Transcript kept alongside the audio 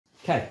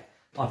Okay,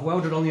 I've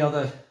welded on the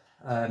other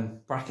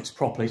brackets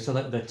properly, so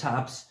that the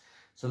tabs,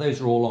 so those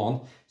are all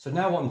on. So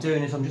now what I'm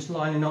doing is I'm just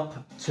lining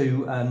up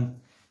to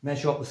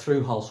measure up the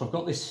through hole. So I've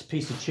got this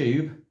piece of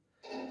tube,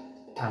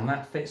 and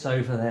that fits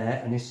over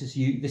there, and this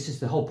is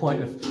the whole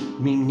point of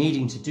me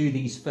needing to do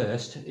these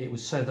first. It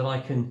was so that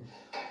I can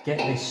get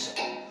this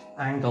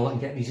angle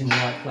and get these in the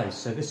right place.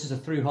 So this is a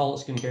through hole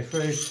that's going to go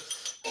through,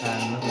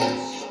 and I'm going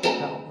to stick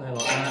that up there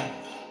like that.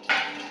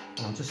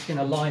 And I'm just going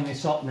to line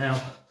this up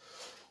now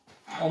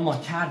on my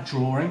CAD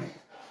drawing.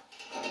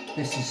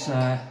 This is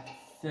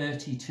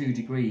 32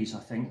 degrees, I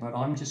think, but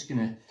I'm just going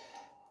to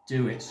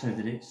do it so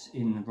that it's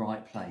in the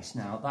right place.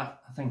 Now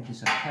that I think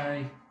is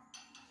okay.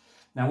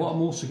 Now what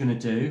I'm also going to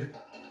do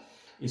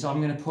is I'm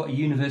going to put a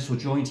universal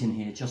joint in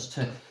here just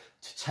to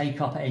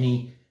take up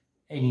any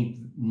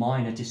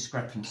minor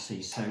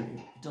discrepancies. So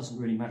it doesn't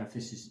really matter if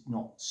this is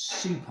not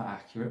super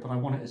accurate, but I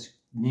want it as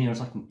near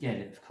as I can get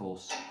it, of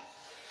course.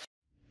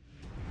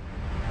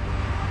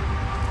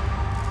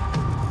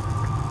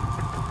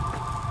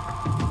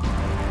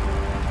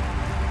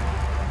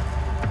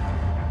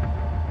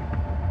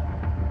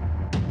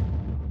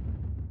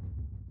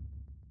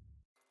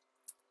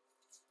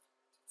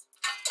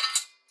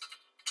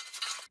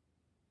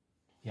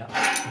 Yeah,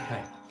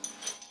 okay,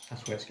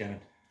 that's where it's going.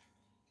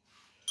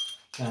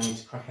 Now I need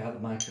to crack out the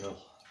mag drill.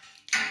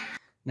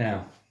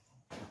 Now,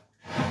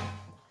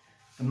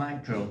 the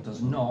mag drill does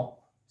not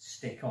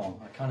stick on.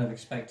 I kind of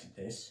expected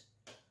this.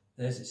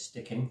 There's its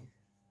sticking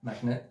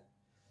magnet,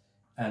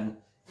 and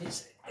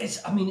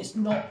I mean, it's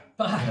not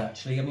bad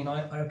actually. I mean,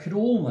 I could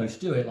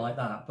almost do it like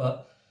that,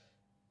 but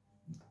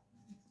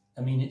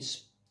I mean,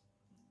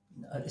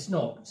 I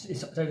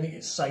don't think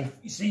it's safe.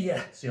 You see,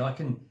 yeah, see, I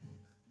can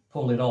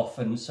pull it off,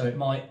 and so it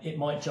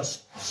might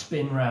just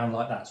spin round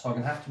like that. So I'm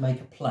going to have to make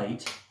a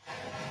plate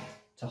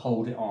to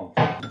hold it on.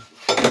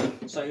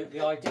 So the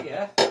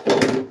idea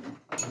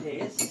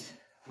is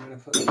I'm going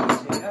to put these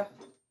here,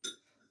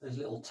 those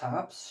little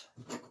tabs,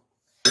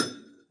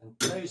 and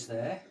those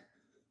there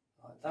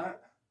like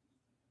that,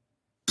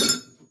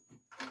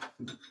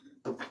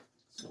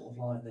 sort of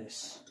like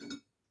this.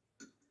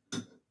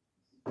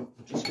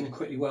 I'm just going to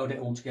quickly weld it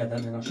all together,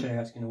 and then I'll show you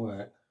how it's going to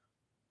work.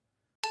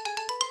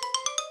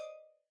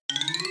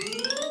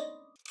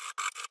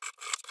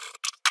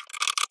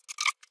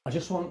 I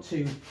just want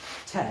to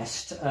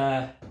test,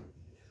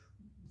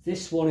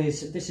 this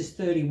is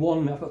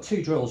 31 mil. I've got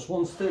two drills,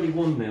 one's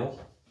 31 mil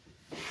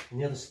and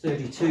the other's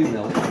 32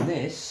 mil, and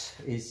this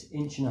is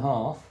inch and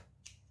a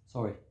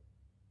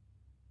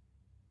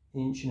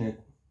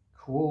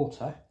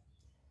quarter.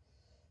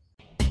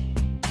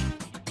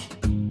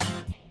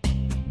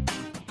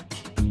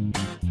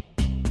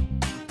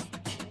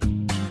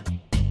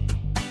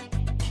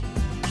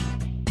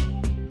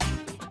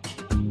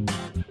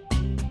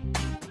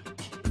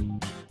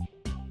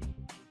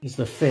 Is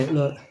the fit,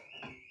 look,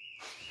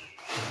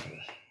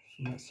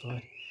 from that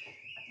side,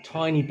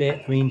 tiny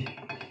bit. I mean,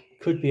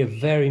 could be a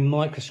very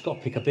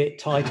microscopic, a bit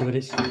tighter, but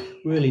it's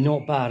really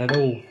not bad at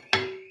all. So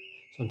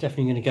I'm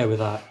definitely going to go with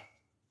that.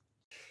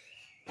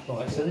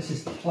 Right, so this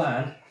is the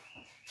plan.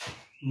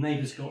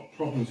 Neighbour's got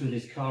problems with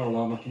his car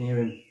alarm. I can hear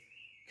him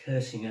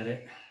cursing at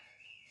it.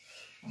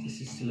 This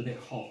is still a bit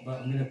hot,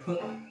 but I'm going to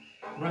put a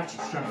ratchet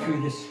strap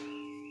through this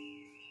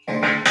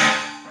thing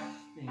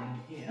in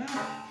here.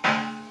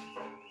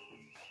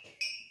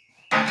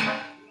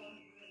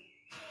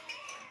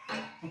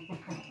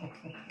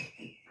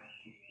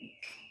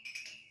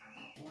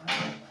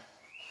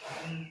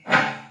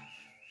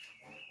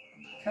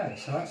 Okay,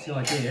 so that's the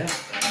idea.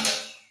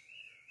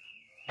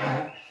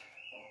 Right.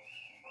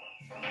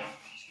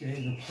 Let's get it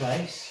in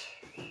place.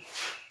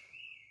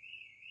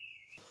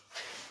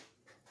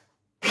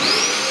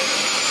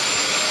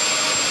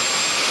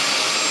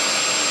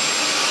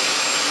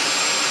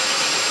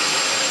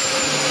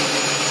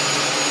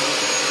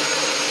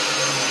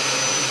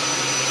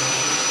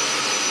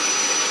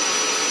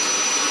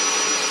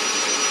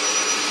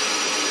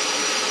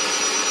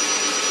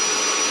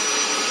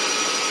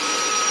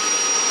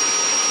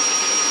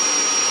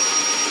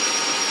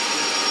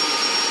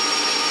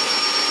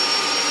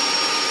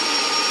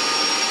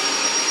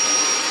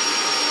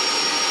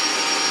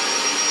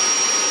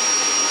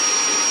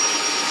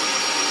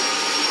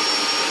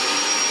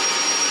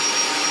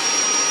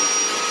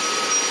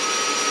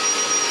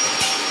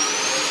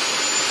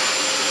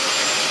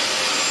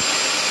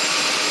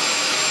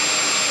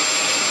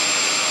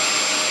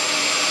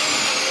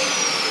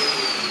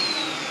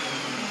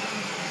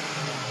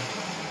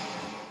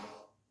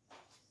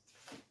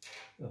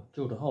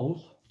 Drilled a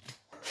hole.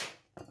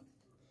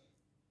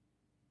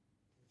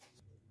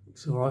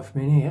 Looks alright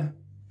from in here.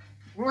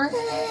 Well,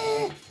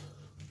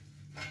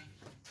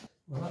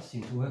 that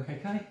seemed to work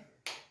okay.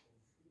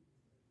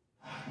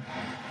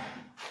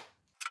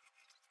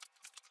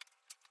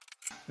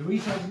 The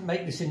reason I didn't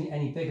make this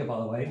any bigger, by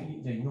the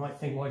way, you might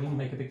think, why didn't you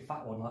make a big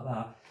fat one like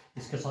that?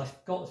 Is because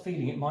I've got the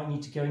feeling it might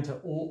need to go into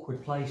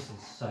awkward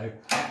places. So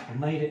I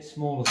made it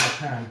small as I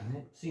can, and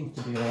it seems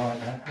to be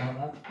alright there, like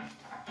that.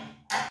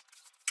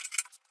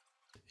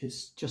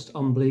 It's just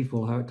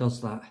unbelievable how it does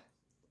that.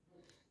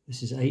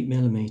 This is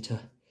 8mm.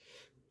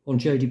 On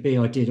Jodie B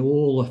I did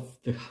all of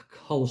the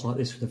holes like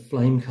this with a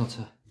flame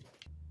cutter.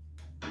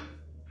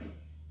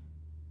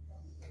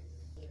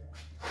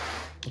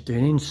 I'll do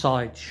an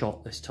inside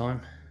shot this time.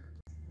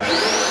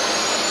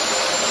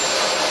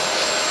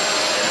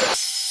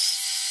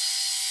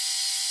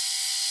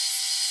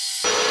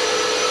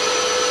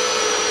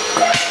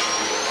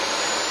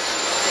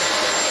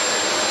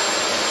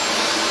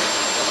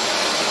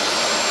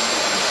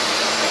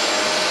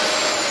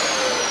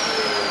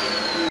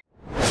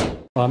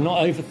 I'm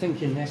not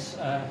overthinking this,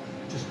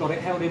 just got it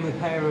held in with a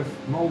pair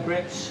of mole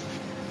grips.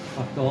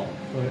 I've got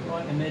it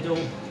right in the middle,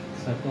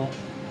 so I've got,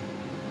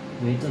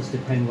 I mean, it does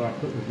depend where I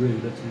put the ruler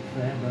to be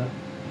fair, but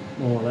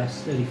more or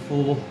less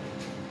 34.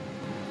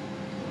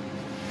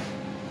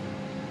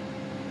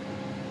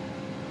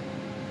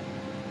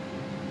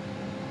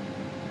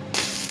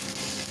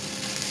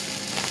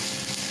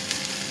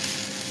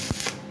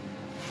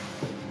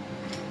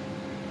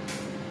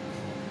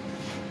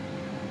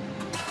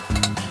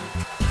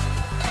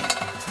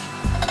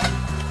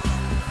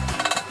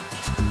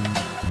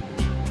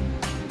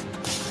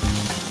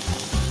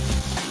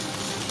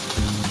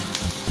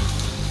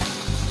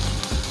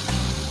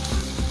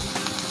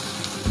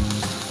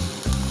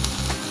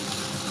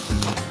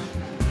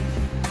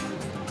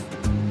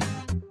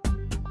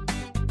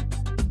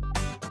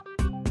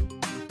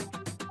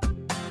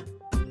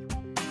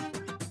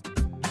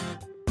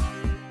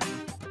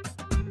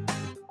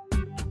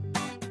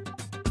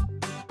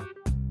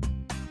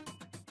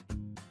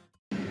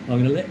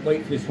 I'm going to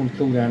wait for this one to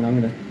cool down.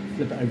 I'm going to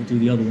flip it over to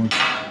the other one.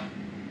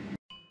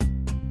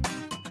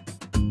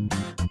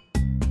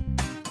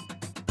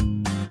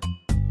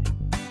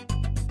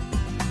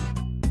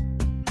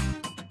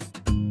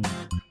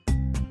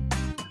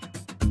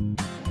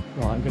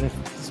 Right, I'm going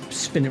to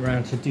spin it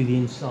around to do the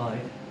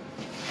inside.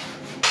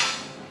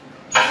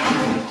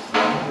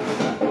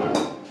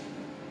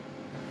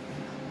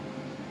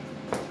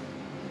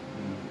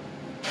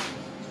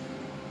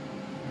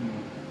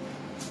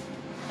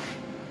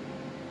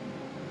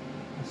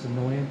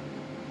 Annoying.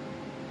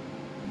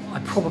 I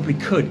probably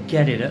could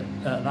get it at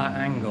that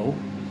angle,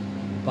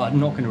 but I'm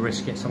not going to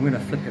risk it, so I'm going to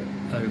flip it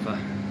over.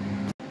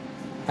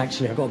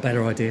 Actually, I've got a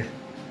better idea,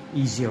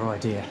 easier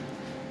idea.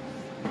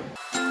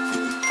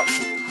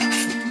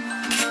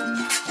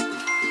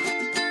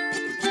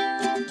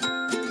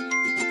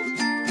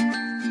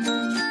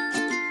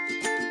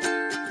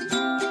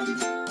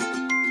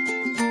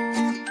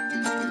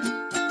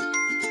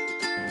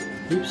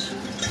 Oops.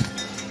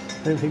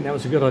 I don't think that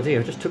was a good idea.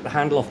 I just took the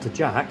handle off the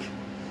jack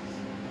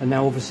and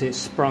now obviously it's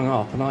sprung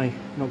up and I'm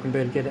not going to be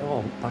able to get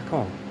it back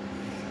on.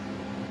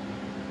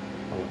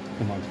 Oh,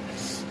 come on.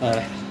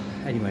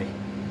 Anyway,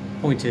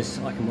 point is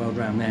I can weld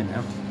around there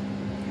now.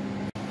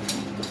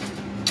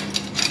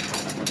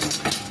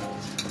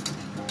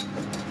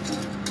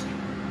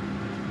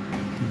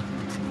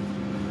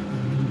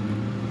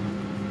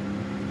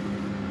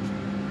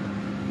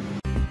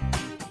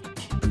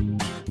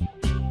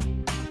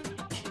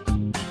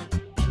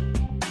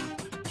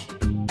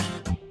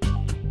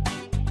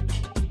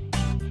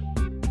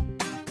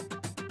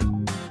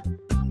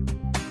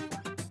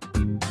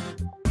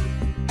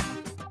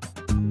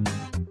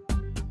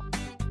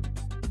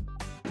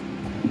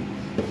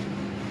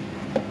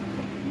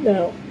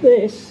 Now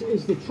this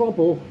is the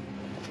trouble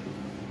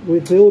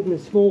with building a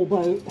small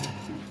boat,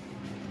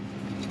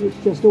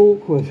 it's just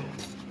awkward.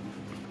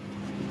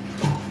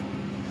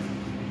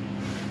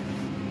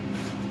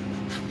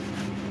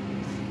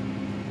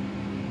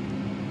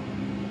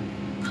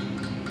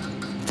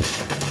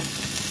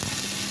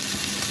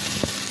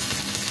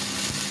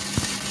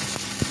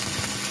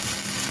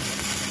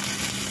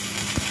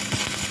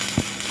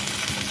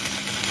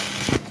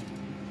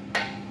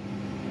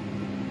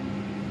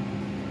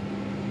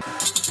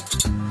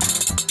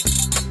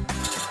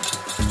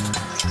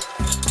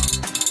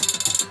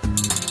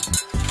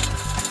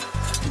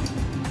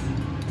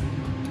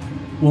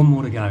 One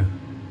more to go.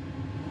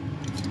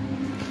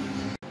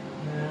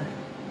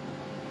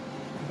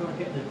 I've got to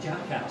get the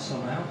jack out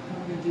somehow. How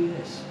am I going to do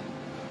this?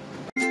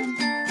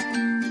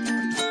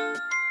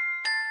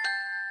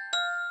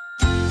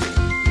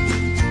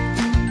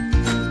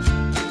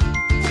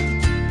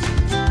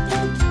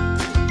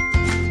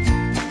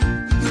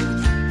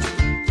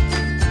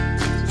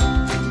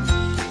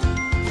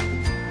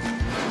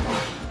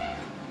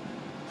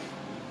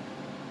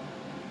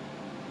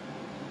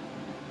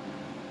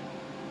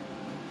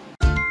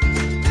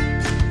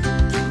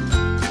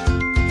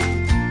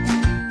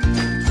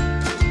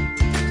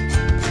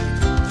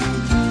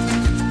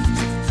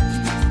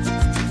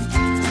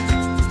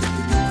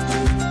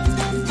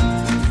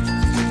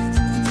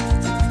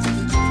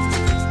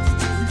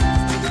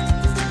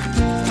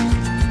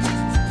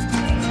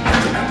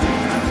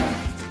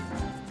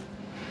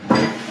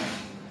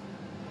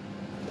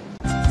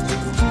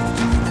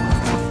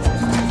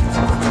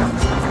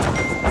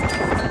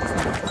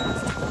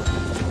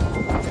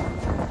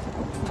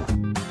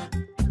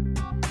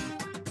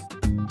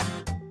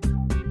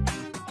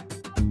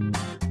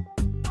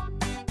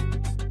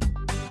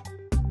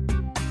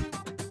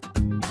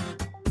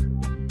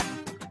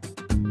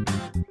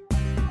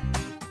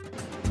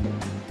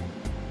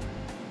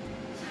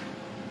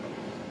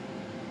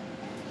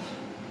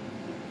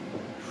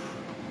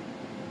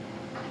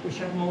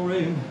 wish I had more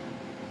room.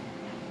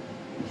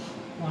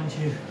 Mind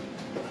you,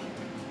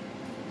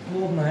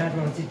 more than I had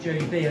when I did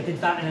Jodie B. I did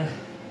that in a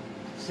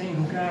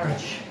single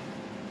garage.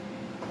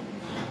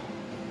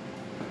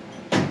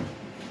 So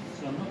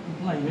I'm not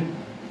complaining.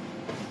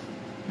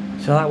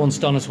 So that one's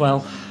done as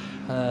well.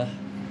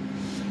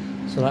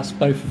 So that's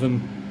both of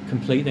them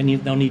complete.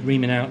 They'll need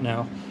reaming out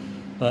now,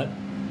 but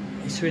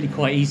it's really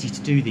quite easy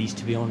to do these,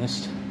 to be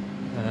honest.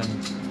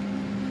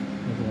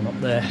 Another one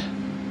up there.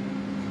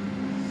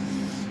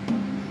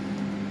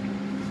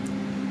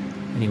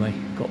 Anyway,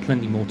 got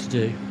plenty more to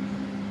do.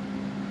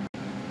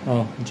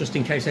 Oh, and just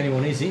in case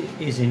anyone is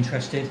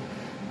interested,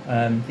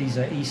 these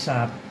are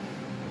ESAB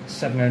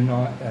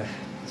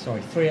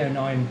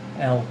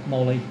 309L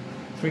Molly,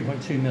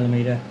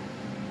 3.2mm,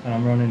 and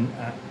I'm running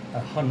at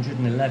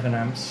 111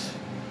 amps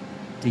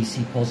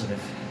DC positive.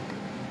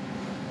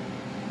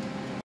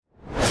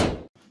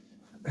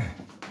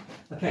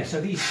 Okay,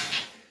 so these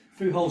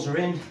through holes are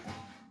in.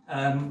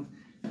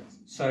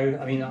 So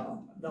I mean,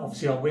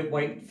 obviously I'll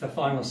wait for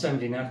final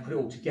assembly now to put it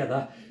all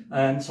together.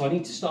 So I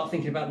need to start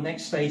thinking about the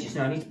next stages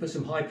now. I need to put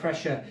some high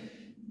pressure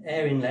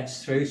air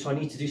inlets through, so I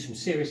need to do some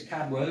serious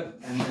CAD work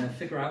and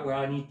figure out where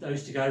I need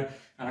those to go.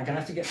 And I'm going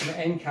to have to get some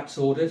end caps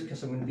ordered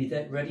because I'm going to be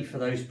ready for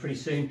those pretty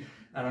soon.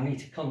 And I need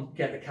to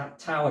get the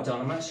tower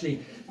done. I'm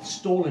actually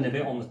stalling a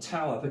bit on the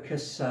tower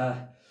because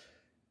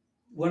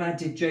when I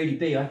did Jodie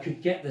B, I could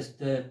get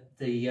the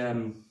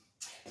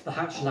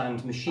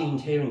hatchland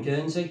machined here in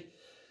Guernsey,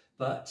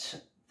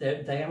 but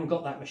they haven't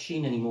got that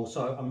machine anymore.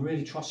 So I'm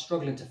really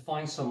struggling to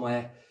find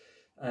somewhere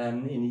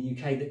in the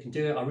UK that can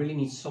do it. I really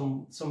need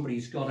somebody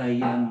who's got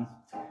a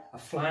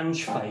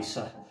flange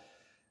facer.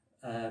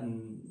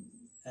 And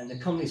the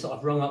companies that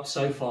I've rung up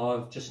so far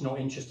are just not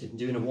interested in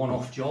doing a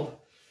one-off job.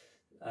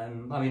 I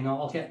mean,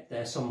 I'll get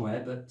there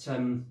somewhere, but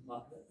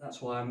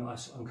that's why I'm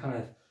kind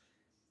of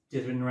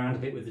dithering around a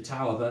bit with the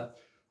tower. But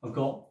I've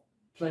got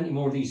plenty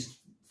more of these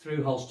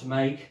through holes to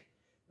make.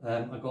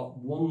 I've got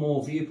one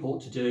more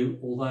viewport to do,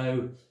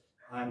 although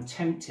I'm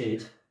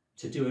tempted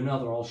to do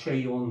another. I'll show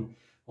you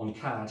on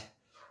CAD.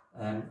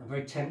 I'm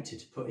very tempted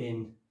to put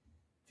in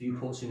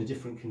viewports in a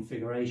different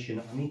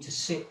configuration. I need to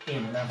sit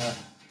in and have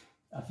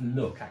a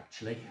look,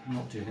 actually. I'm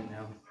not doing it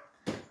now.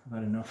 I've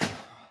had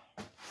enough.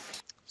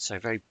 So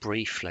very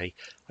briefly,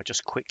 I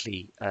just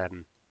quickly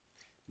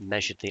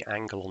measured the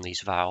angle on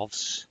these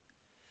valves.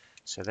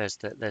 So there's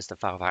the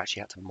valve. I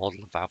actually had to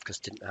model the valve because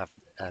I didn't have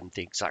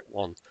the exact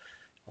one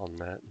on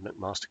the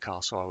McMaster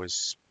car, so I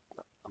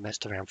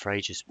messed around for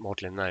ages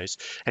modelling those.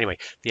 Anyway,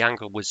 the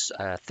angle was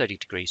 30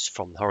 degrees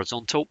from the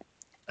horizontal,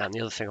 and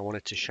the other thing I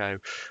wanted to show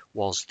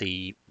was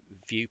the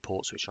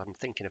viewports, which I'm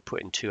thinking of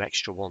putting 2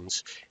 extra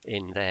ones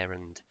in there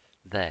and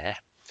there.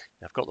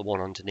 Now, I've got the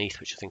one underneath,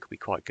 which I think will be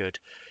quite good,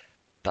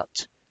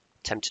 but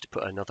tempted to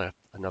put another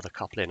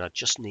couple in. I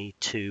just need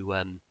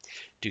to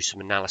do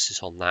some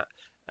analysis on that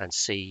and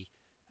see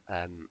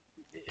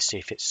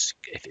if it's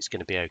going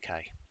to be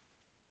okay.